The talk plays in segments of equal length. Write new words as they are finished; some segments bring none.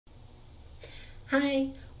Hi,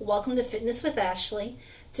 welcome to Fitness with Ashley.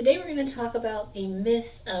 Today we're going to talk about the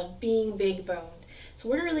myth of being big boned. So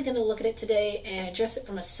we're really going to look at it today and address it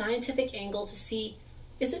from a scientific angle to see,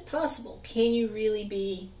 is it possible? Can you really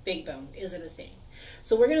be big boned? Is it a thing?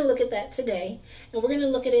 So we're going to look at that today, and we're going to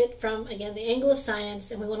look at it from, again, the angle of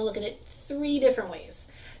science, and we want to look at it three different ways.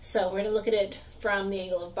 So we're going to look at it from the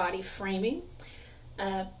angle of body framing,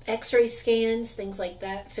 x-ray scans, things like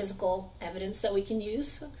that, physical evidence that we can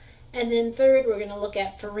use. And then third, we're going to look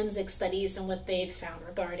at forensic studies and what they've found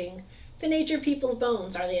regarding the nature of people's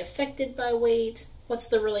bones. Are they affected by weight? What's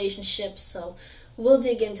the relationship? So we'll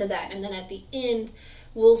dig into that. And then at the end,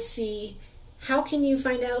 we'll see how can you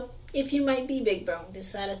find out if you might be big boned.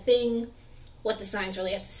 Is that a thing? What does science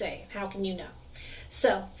really have to say? How can you know?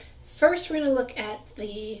 So first, we're going to look at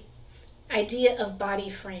the idea of body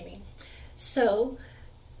framing. So,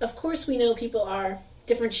 of course, we know people are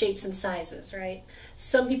different shapes and sizes, right?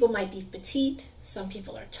 Some people might be petite, some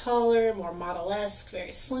people are taller, more model-esque,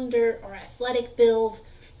 very slender, or athletic build.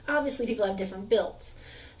 Obviously, people have different builds.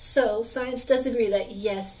 So, science does agree that,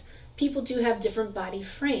 yes, people do have different body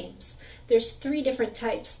frames. There's three different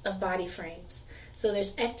types of body frames. So,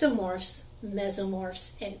 there's ectomorphs,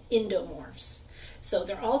 mesomorphs, and endomorphs. So,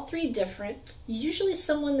 they're all three different. Usually,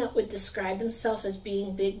 someone that would describe themselves as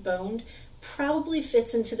being big boned probably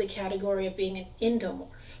fits into the category of being an endomorph.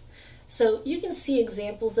 So you can see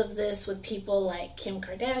examples of this with people like Kim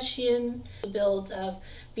Kardashian, the build of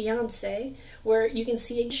Beyonce, where you can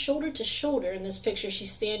see shoulder to shoulder. In this picture, she's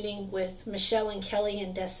standing with Michelle and Kelly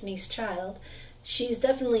and Destiny's Child. She's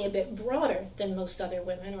definitely a bit broader than most other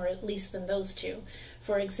women, or at least than those two,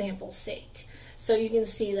 for example's sake. So you can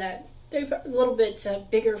see that they're a little bit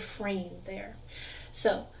bigger frame there.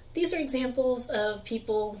 So these are examples of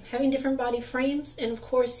people having different body frames, and of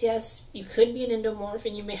course, yes, you could be an endomorph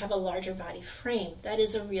and you may have a larger body frame. That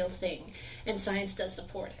is a real thing, and science does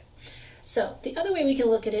support it. So the other way we can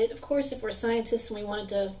look at it, of course, if we're scientists and we wanted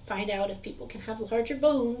to find out if people can have larger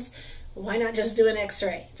bones, why not just do an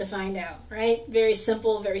x-ray to find out, right? Very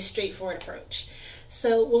simple, very straightforward approach.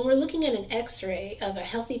 So when we're looking at an x-ray of a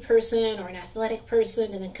healthy person or an athletic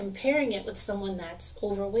person and then comparing it with someone that's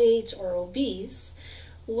overweight or obese,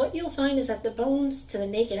 what you'll find is that the bones, to the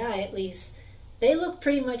naked eye at least, they look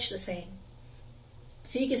pretty much the same.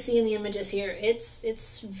 So you can see in the images here,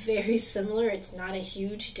 it's very similar. It's not a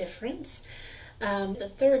huge difference.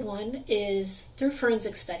 The third one is through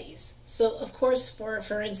forensic studies. So of course, for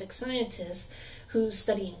forensic scientists who's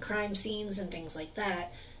studying crime scenes and things like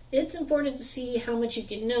that, it's important to see how much you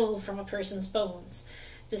can know from a person's bones,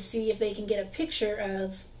 to see if they can get a picture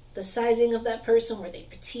of the sizing of that person. Were they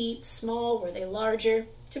petite, small, were they larger?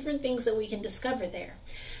 Different things that we can discover there.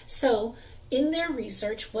 So in their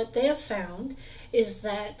research, what they have found is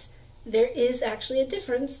that there is actually a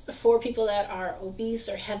difference for people that are obese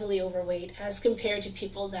or heavily overweight as compared to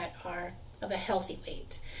people that are of a healthy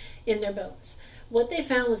weight in their bones. What they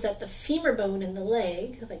found was that the femur bone in the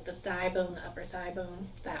leg, like the thigh bone, the upper thigh bone,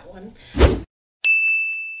 that one,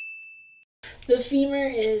 the femur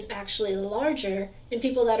is actually larger in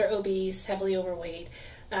people that are obese, heavily overweight.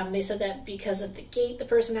 They said that because of the gait the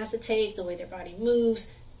person has to take, the way their body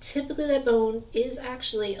moves, typically that bone is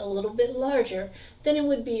actually a little bit larger than it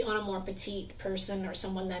would be on a more petite person or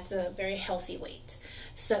someone that's a very healthy weight.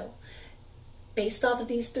 So, based off of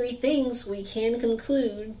these three things, we can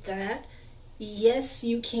conclude that yes,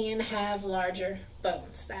 you can have larger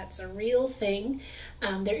bones. That's a real thing.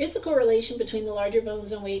 There is a correlation between the larger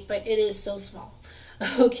bones and weight, but it is so small.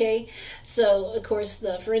 Okay, so of course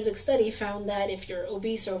the forensic study found that if you're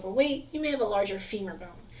obese or overweight, you may have a larger femur bone.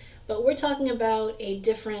 But we're talking about a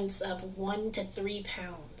difference of 1 to 3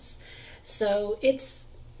 pounds. So it's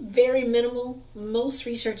very minimal. Most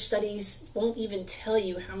research studies won't even tell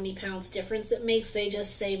you how many pounds difference it makes. They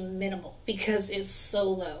just say minimal because it's so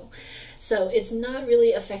low. So it's not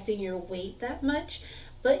really affecting your weight that much.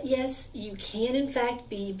 But yes, you can in fact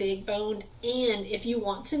be big boned. And if you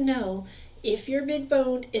want to know if you're big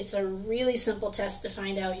boned, it's a really simple test to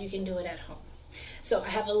find out. You can do it at home. So I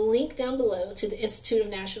have a link down below to the Institute of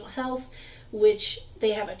National Health, which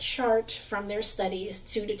they have a chart from their studies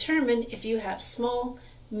to determine if you have small,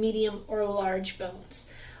 medium, or large bones.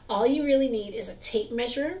 All you really need is a tape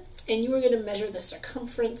measure, and you are going to measure the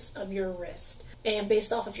circumference of your wrist. And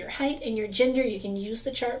based off of your height and your gender, you can use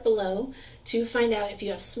the chart below to find out if you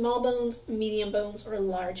have small bones, medium bones, or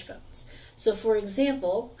large bones. So for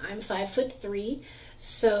example, I'm 5'3",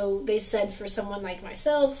 so they said for someone like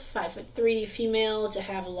myself, 5'3", female, to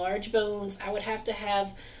have large bones, I would have to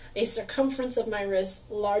have a circumference of my wrist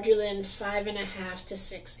larger than 5.5 to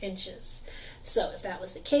 6 inches. So if that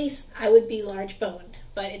was the case, I would be large boned,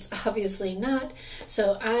 but it's obviously not,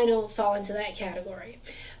 so I don't fall into that category.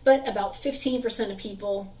 But about 15% of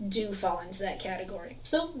people do fall into that category.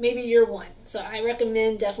 So maybe you're one. So I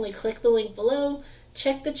recommend definitely click the link below,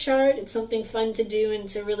 check the chart. It's something fun to do and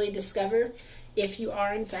to really discover if you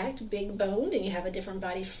are in fact big boned and you have a different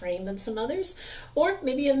body frame than some others, or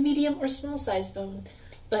maybe a medium or small size bone.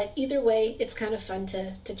 But either way, it's kind of fun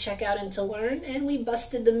to check out and to learn, and we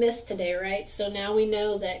busted the myth today, right? So now we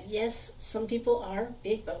know that yes, some people are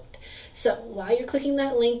big boned. So while you're clicking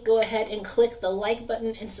that link, go ahead and click the like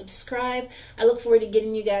button and subscribe. I look forward to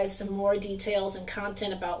getting you guys some more details and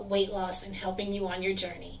content about weight loss and helping you on your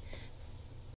journey.